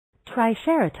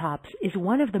Triceratops is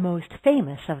one of the most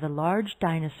famous of the large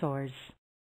dinosaurs.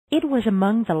 It was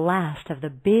among the last of the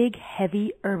big,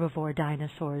 heavy herbivore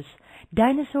dinosaurs,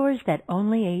 dinosaurs that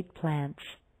only ate plants.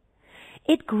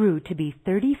 It grew to be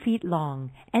 30 feet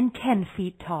long and 10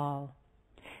 feet tall.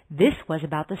 This was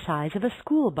about the size of a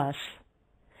school bus.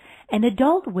 An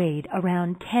adult weighed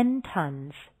around 10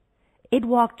 tons. It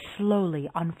walked slowly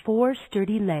on 4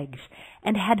 sturdy legs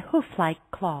and had hoof-like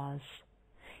claws.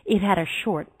 It had a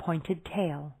short, pointed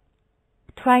tail.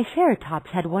 Triceratops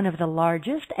had one of the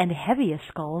largest and heaviest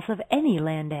skulls of any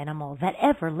land animal that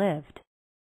ever lived.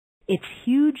 Its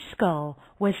huge skull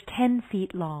was 10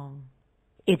 feet long.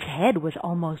 Its head was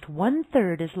almost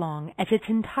 1/3 as long as its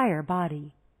entire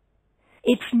body.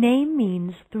 Its name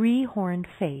means three-horned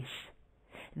face.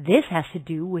 This has to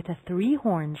do with the 3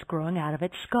 horns growing out of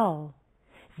its skull.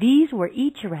 These were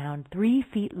each around 3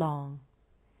 feet long.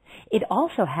 It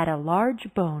also had a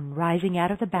large bone rising out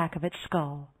of the back of its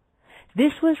skull.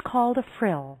 This was called a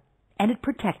frill, and it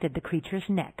protected the creature's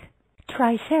neck.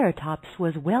 Triceratops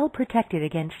was well protected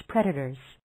against predators.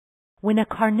 When a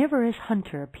carnivorous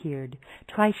hunter appeared,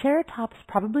 Triceratops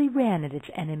probably ran at its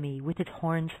enemy with its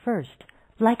horns first,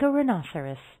 like a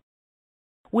rhinoceros.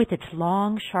 With its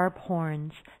long, sharp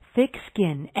horns, thick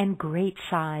skin, and great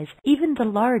size, even the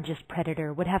largest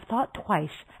predator would have thought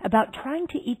twice about trying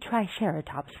to eat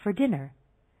Triceratops for dinner.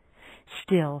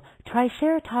 Still,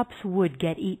 Triceratops would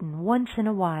get eaten once in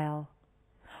a while.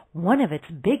 One of its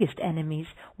biggest enemies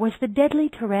was the deadly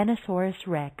Tyrannosaurus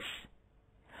rex.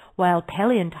 While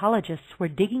paleontologists were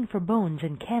digging for bones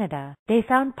in Canada, they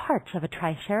found parts of a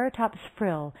Triceratops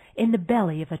frill in the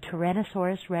belly of a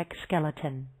Tyrannosaurus rex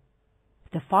skeleton.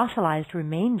 The fossilized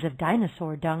remains of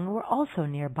dinosaur dung were also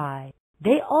nearby.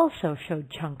 They also showed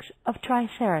chunks of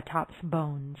Triceratops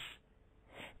bones.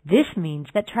 This means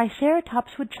that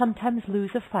Triceratops would sometimes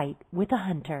lose a fight with a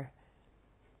hunter.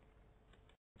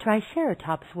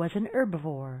 Triceratops was an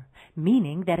herbivore,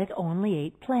 meaning that it only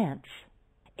ate plants.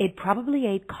 It probably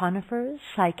ate conifers,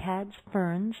 cycads,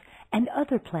 ferns, and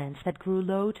other plants that grew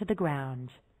low to the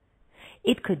ground.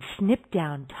 It could snip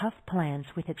down tough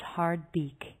plants with its hard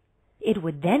beak. It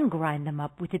would then grind them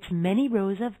up with its many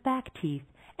rows of back teeth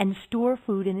and store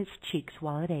food in its cheeks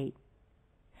while it ate.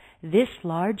 This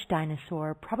large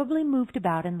dinosaur probably moved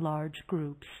about in large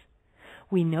groups.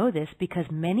 We know this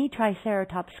because many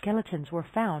Triceratops skeletons were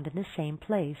found in the same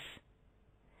place.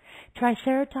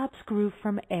 Triceratops grew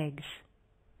from eggs,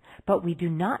 but we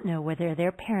do not know whether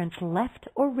their parents left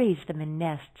or raised them in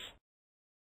nests.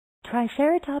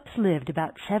 Triceratops lived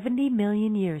about 70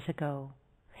 million years ago.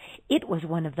 It was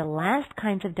one of the last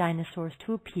kinds of dinosaurs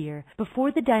to appear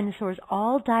before the dinosaurs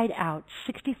all died out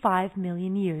 65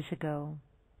 million years ago.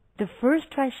 The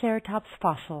first Triceratops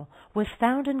fossil was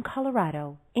found in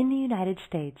Colorado in the United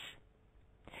States.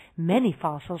 Many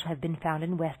fossils have been found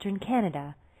in western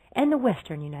Canada and the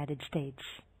western United States.